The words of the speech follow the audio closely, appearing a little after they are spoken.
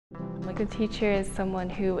A good teacher is someone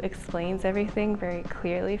who explains everything very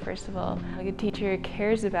clearly, first of all. A good teacher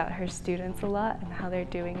cares about her students a lot and how they're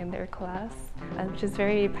doing in their class, and just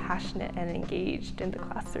very passionate and engaged in the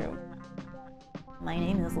classroom. My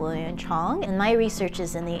name is Lillian Chong, and my research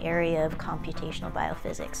is in the area of computational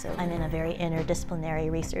biophysics, so I'm in a very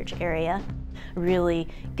interdisciplinary research area. A really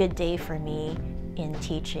good day for me in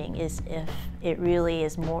teaching is if it really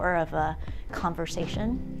is more of a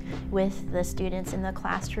conversation with the students in the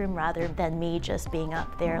classroom rather than me just being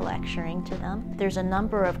up there lecturing to them. There's a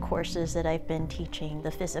number of courses that I've been teaching: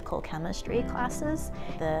 the physical chemistry classes,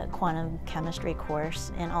 the quantum chemistry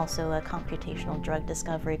course, and also a computational drug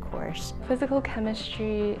discovery course. Physical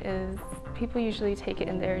chemistry is, people usually take it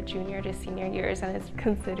in their junior to senior years, and it's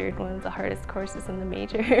considered one of the hardest courses in the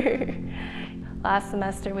major. Last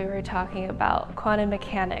semester we were talking about quantum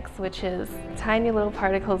mechanics, which is tiny little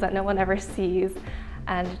particles that no one ever sees,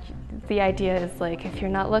 and the idea is like, if you're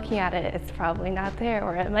not looking at it, it's probably not there,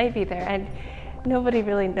 or it might be there, and nobody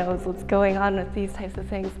really knows what's going on with these types of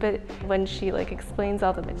things. But when she explains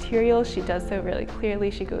all the materials, she does so really clearly.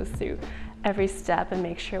 She goes through every step and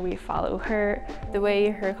makes sure we follow her. The way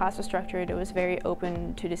her class was structured, it was very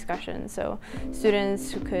open to discussion. So students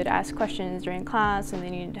who could ask questions during class and they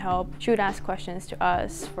needed help, she would ask questions to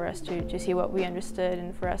us for us to see what we understood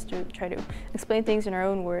and for us to try to explain things in our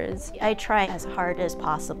own words. I try as hard as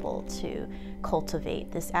possible to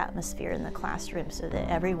cultivate this atmosphere in the classroom so that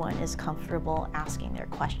everyone is comfortable asking their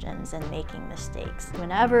questions and making mistakes.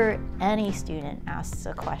 Whenever any student asks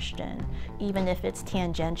a question, even if it's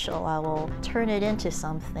tangential, I will turn it into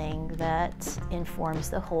something that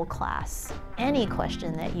informs the whole class. Any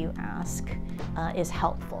question that you ask is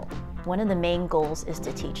helpful. One of the main goals is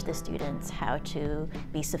to teach the students how to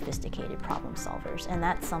be sophisticated problem solvers, and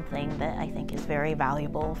that's something that I think is very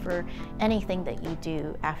valuable for anything that you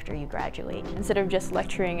do after you graduate. Instead of just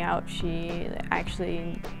lecturing out, she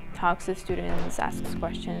actually talks to students, asks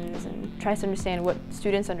questions, and tries to understand what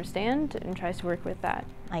students understand and tries to work with that.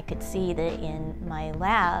 I could see that in my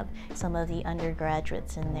lab, some of the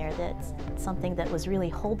undergraduates in there, that's something that was really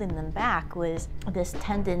holding them back was this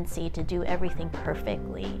tendency to do everything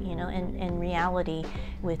perfectly. You know, in reality,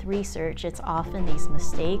 with research, it's often these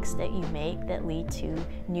mistakes that you make that lead to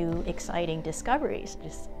new, exciting discoveries.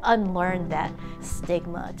 Just unlearn that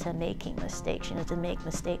stigma to making mistakes, you know, to make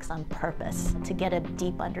mistakes on purpose, to get a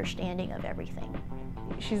deep understanding of everything.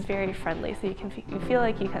 She's very friendly, so you feel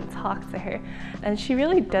like you can talk to her. And she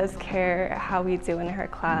really does care how we do in her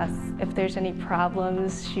class. If there's any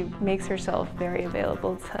problems, she makes herself very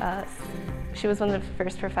available to us. She was one of the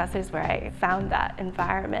first professors where I found that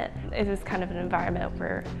environment. It was kind of an environment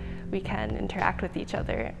where we can interact with each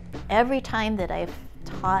other. Every time that I've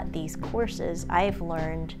taught these courses, I've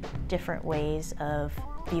learned different ways of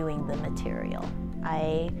viewing the material.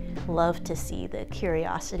 I love to see the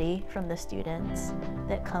curiosity from the students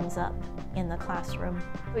that comes up in the classroom.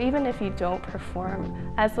 Even if you don't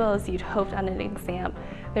perform as well as you'd hoped on an exam,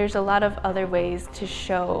 there's a lot of other ways to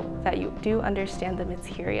show that you do understand the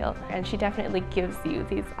material, and she definitely gives you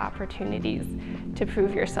these opportunities to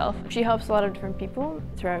prove yourself. She helps a lot of different people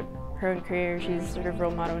throughout her own career. She's sort of a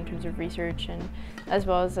role model in terms of research, and as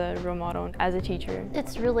well as a role model as a teacher.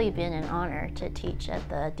 It's really been an honor to teach at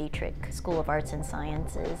the Dietrich School of Arts and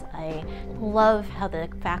Sciences. I love how the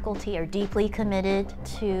faculty are deeply committed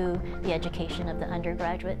to the education of the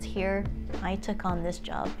undergraduates here. I took on this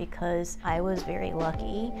job because I was very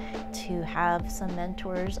lucky to have some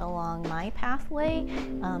mentors along my pathway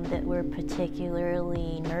that were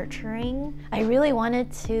particularly nurturing. I really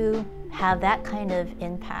wanted to have that kind of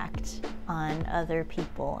impact on other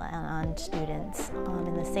people and on students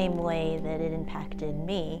in the same way that it impacted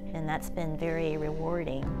me, and that's been very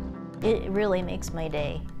rewarding. It really makes my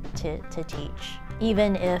day to teach.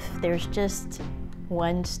 Even if there's just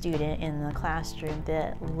one student in the classroom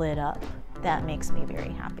that lit up, that makes me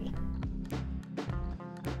very happy.